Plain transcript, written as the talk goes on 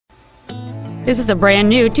This is a brand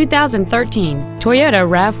new 2013 Toyota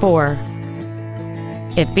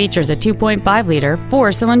RAV4. It features a 2.5-liter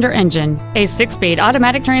four-cylinder engine, a 6-speed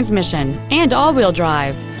automatic transmission, and all-wheel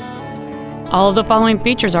drive. All of the following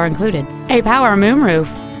features are included: a power moonroof,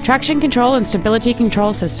 traction control and stability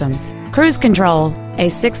control systems, cruise control,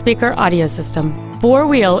 a 6-speaker audio system,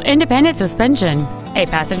 4-wheel independent suspension, a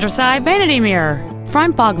passenger side vanity mirror,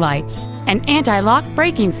 front fog lights, an anti-lock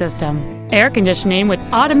braking system, air conditioning with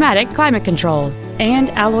automatic climate control, and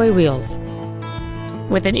alloy wheels.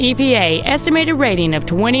 With an EPA estimated rating of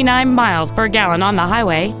 29 miles per gallon on the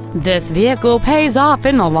highway, this vehicle pays off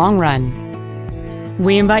in the long run.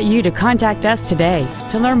 We invite you to contact us today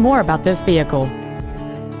to learn more about this vehicle.